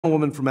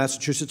Woman from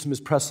Massachusetts,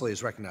 Ms. Pressley,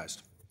 is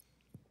recognized.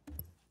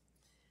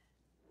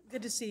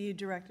 Good to see you,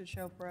 Director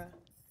Chopra.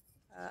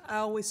 I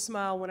always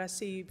smile when I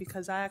see you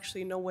because I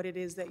actually know what it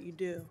is that you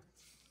do.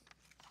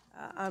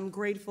 I'm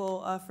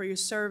grateful for your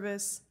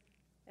service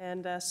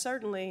and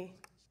certainly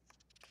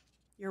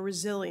your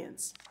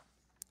resilience.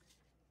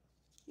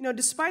 You know,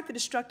 despite the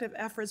destructive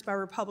efforts by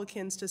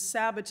Republicans to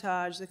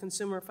sabotage the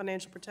Consumer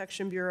Financial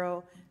Protection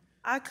Bureau,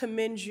 I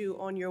commend you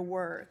on your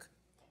work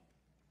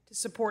to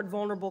support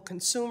vulnerable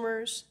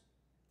consumers,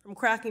 from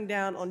cracking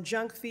down on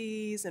junk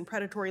fees and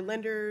predatory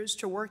lenders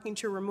to working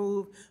to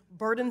remove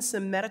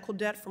burdensome medical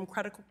debt from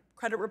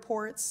credit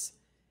reports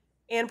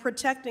and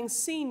protecting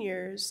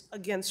seniors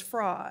against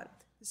fraud.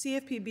 The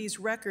CFPB's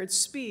record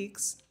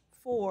speaks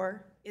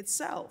for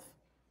itself.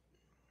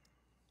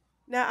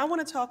 Now, I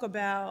want to talk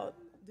about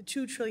the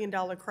 $2 trillion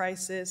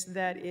crisis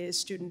that is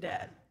student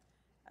debt.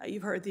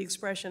 You've heard the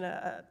expression,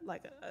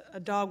 like a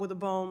dog with a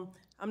bone.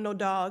 I'm no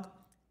dog,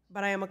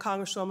 but I am a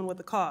congresswoman with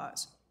a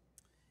cause.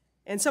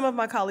 And some of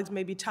my colleagues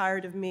may be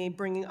tired of me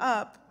bringing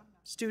up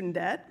student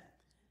debt,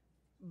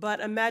 but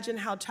imagine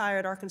how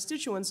tired our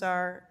constituents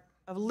are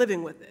of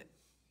living with it.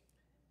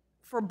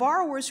 For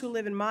borrowers who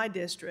live in my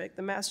district,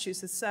 the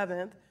Massachusetts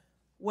 7th,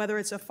 whether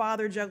it's a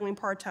father juggling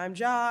part-time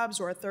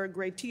jobs or a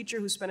third-grade teacher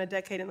who spent a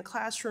decade in the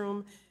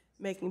classroom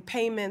making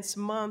payments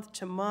month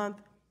to month,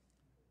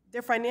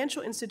 their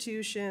financial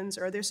institutions,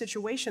 or their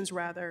situations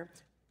rather,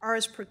 are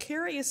as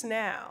precarious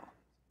now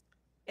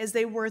as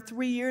they were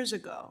 3 years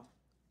ago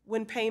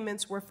when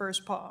payments were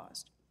first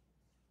paused.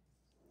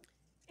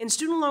 And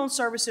student loan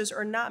servicers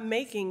are not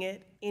making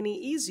it any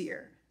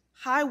easier.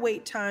 High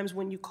wait times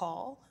when you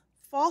call,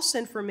 false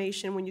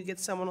information when you get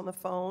someone on the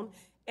phone,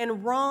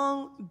 and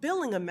wrong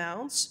billing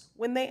amounts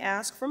when they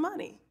ask for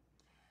money.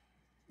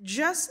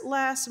 Just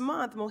last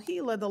month,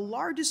 Mohila, the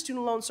largest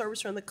student loan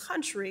servicer in the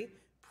country,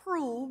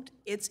 proved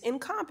its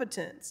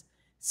incompetence.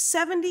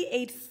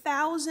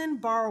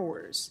 78,000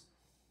 borrowers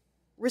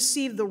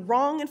received the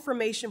wrong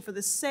information for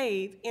the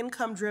SAVE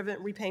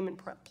income-driven repayment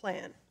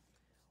plan.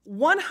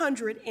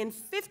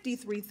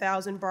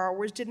 153,000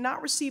 borrowers did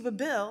not receive a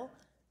bill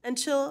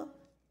until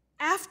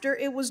after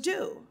it was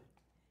due.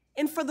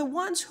 And for the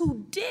ones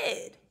who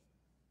did,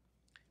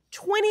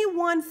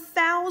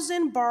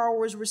 21,000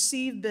 borrowers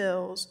received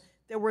bills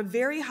that were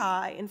very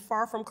high and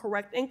far from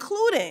correct,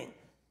 including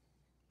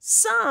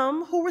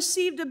some who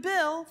received a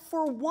bill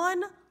for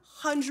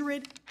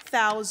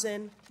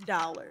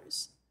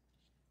 $100,000.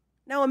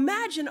 Now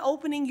imagine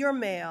opening your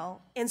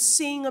mail and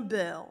seeing a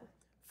bill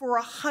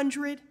for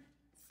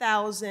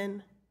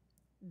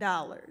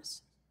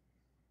 $100,000.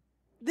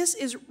 This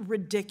is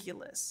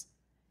ridiculous,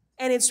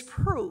 and it's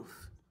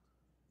proof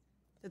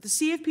that the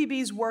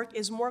CFPB's work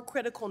is more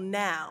critical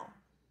now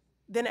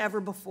than ever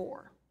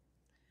before.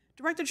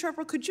 Director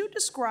Chopra, could you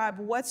describe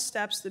what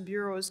steps the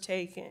Bureau is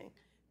taking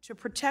to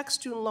protect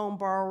student loan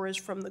borrowers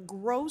from the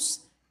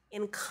gross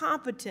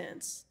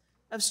incompetence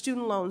of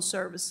student loan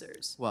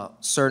servicers? Well,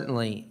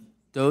 certainly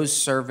those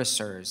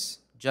servicers,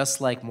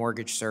 just like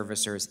mortgage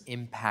servicers,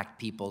 impact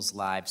people's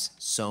lives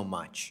so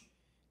much.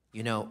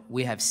 You know,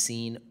 we have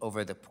seen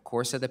over the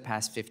course of the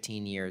past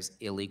 15 years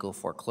illegal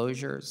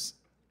foreclosures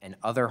and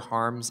other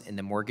harms in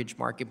the mortgage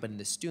market, but in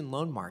the student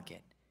loan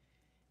market,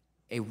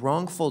 a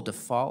wrongful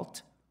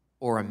default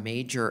or a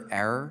major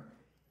error,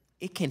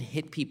 it can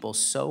hit people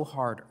so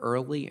hard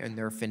early in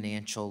their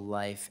financial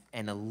life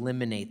and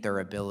eliminate their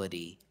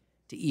ability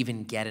to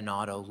even get an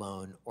auto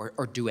loan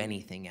or do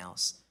anything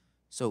else.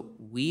 So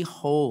we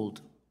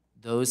hold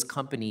those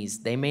companies,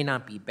 they may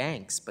not be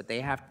banks, but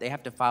they have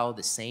to follow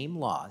the same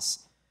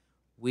laws.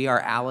 We are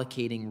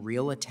allocating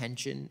real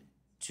attention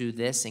to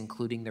this,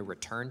 including the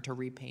return to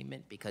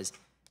repayment, because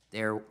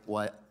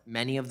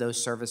many of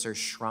those servicers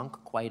shrunk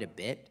quite a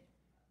bit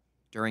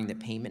during the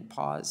payment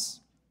pause,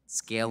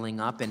 scaling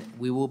up, and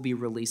we will be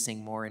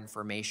releasing more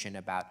information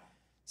about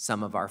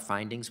some of our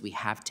findings. We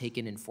have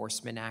taken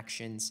enforcement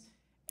actions,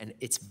 and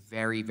it's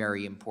very,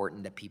 very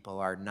important that people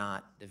are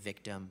not the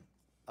victim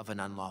of an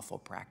unlawful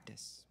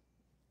practice.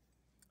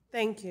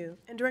 Thank you.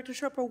 And Director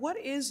Chopra, what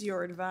is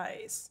your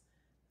advice?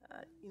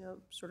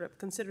 Sort of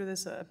consider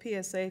this a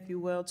PSA, if you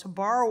will, to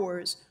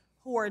borrowers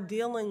who are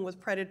dealing with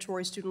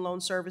predatory student loan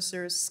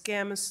servicers,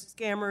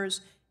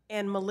 scammers,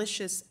 and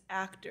malicious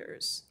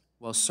actors.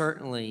 Well,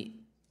 certainly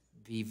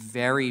be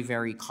very,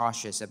 very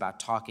cautious about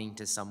talking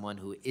to someone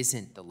who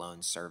isn't the loan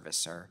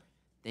servicer.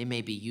 They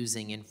may be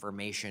using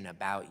information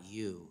about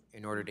you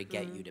in order to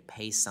get you to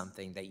pay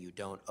something that you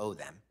don't owe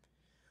them.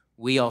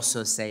 We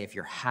also say if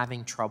you're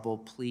having trouble,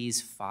 please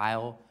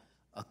file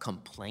a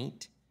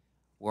complaint.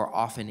 We're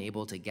often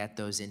able to get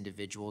those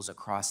individuals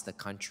across the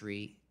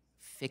country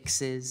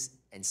fixes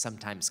and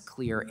sometimes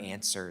clear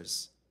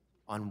answers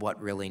on what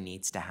really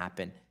needs to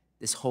happen.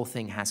 This whole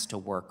thing has to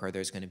work or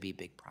there's going to be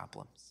big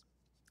problems.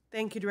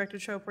 Thank you, Director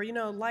Chopra. You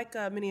know, like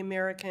many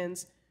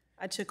Americans,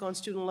 I took on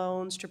student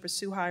loans to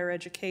pursue higher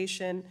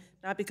education,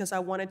 not because I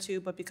wanted to,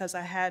 but because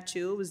I had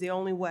to. It was the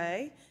only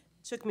way.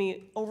 It took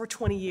me over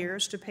 20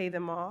 years to pay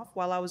them off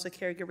while I was a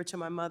caregiver to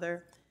my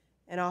mother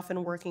and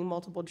often working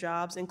multiple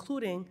jobs,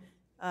 including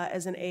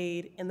as an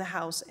aide in the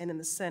House and in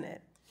the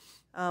Senate.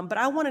 But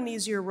I want an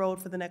easier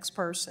road for the next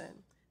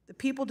person. The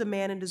people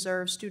demand and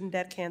deserve student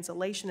debt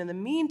cancellation. In the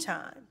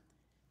meantime,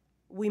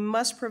 we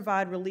must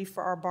provide relief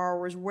for our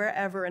borrowers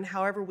wherever and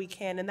however we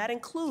can, and that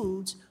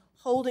includes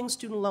holding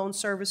student loan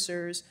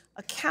servicers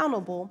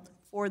accountable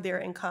for their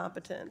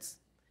incompetence.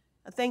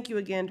 Thank you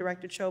again,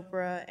 Director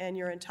Chopra, and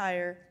your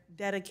entire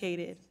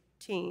dedicated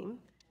team,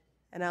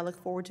 and I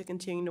look forward to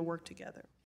continuing to work together.